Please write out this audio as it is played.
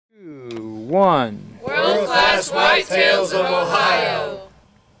1. World-class Whitetails of Ohio.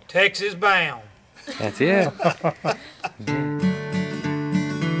 Texas bound. That's it.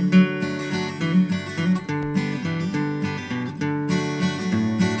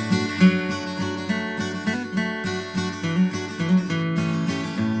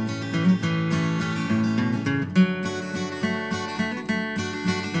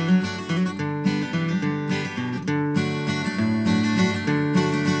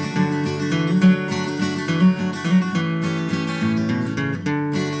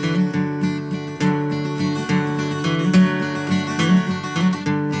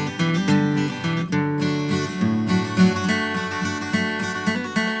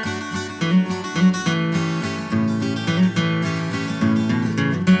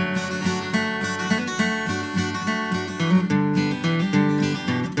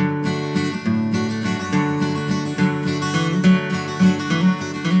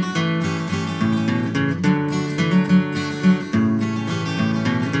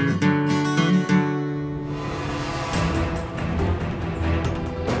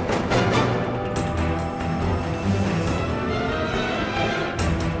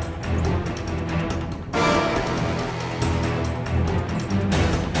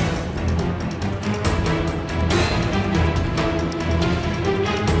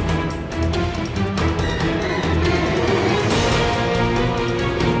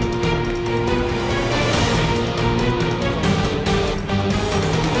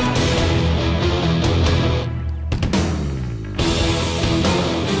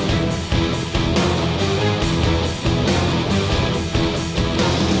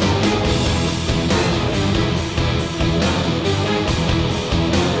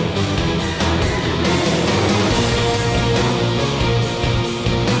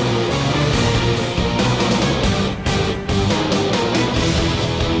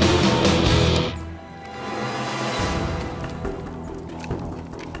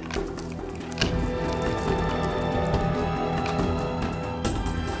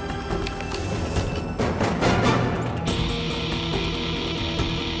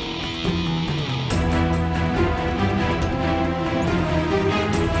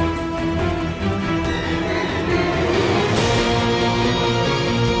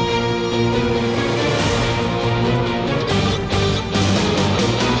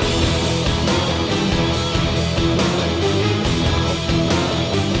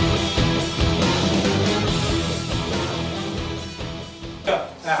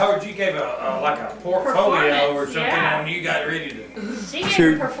 I heard you gave like a portfolio or something when you got ready to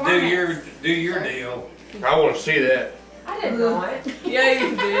do your deal. I want to see that. I didn't know it. Yeah,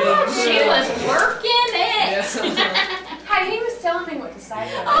 you did. She was working it. Yes. Hey, he was telling me what to say.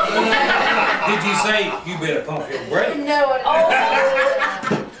 Did you say you better pump your brakes? No, what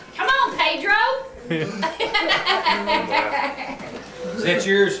come on, Pedro. Is that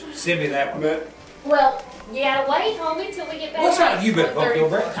yours? Send me that one. Well, you gotta wait, homie, till we get back. What's right? You better pump your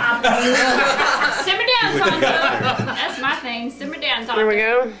brakes. Simmer down, Tonto. That's my thing. Simmer down, Tonto. There we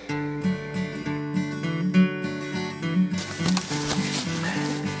go.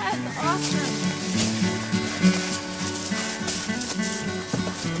 That's awesome.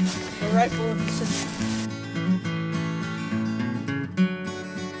 Go right for it.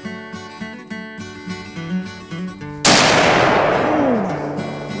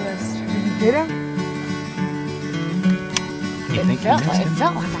 Get him? You think you missed him? It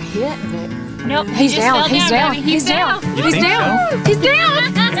felt like I hit, but Nope. he's down. He's down. He's down. He's down. He's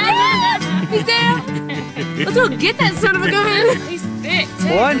down. He's down. Let's go get that son of a gun. He's thick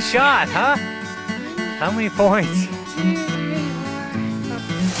too. 1 shot, huh? How many points? 2,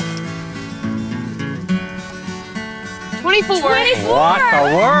 3, 4, 24. 24. What the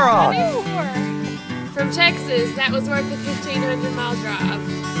world? 24. From Texas, that was worth a 1,500-mile drive.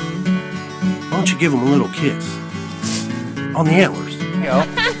 Why don't you give him a little kiss? On the antlers. All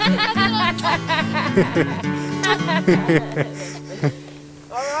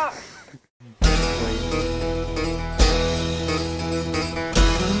right.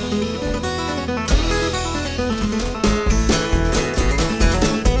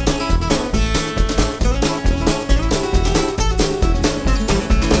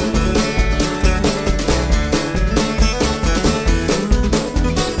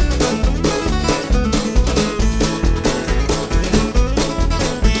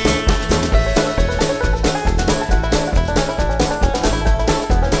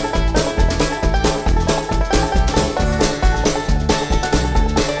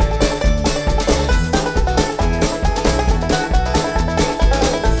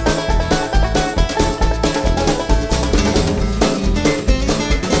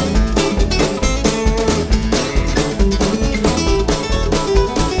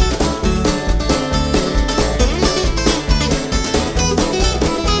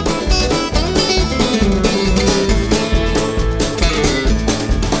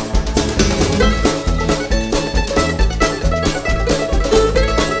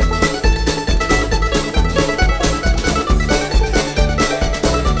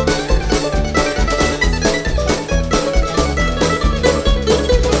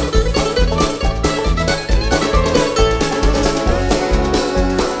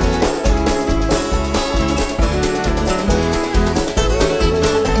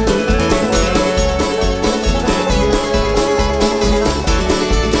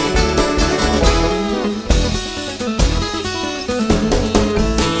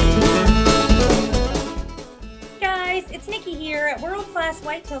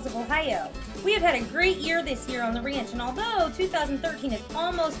 a great year this year on the ranch, and although 2013 is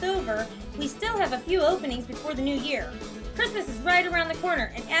almost over, we still have a few openings before the new year. Christmas is right around the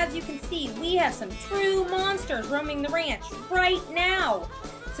corner, and as you can see, we have some true monsters roaming the ranch right now.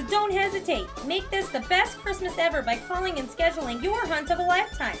 So don't hesitate. Make this the best Christmas ever by calling and scheduling your hunt of a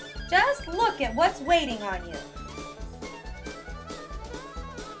lifetime. Just look at what's waiting on you.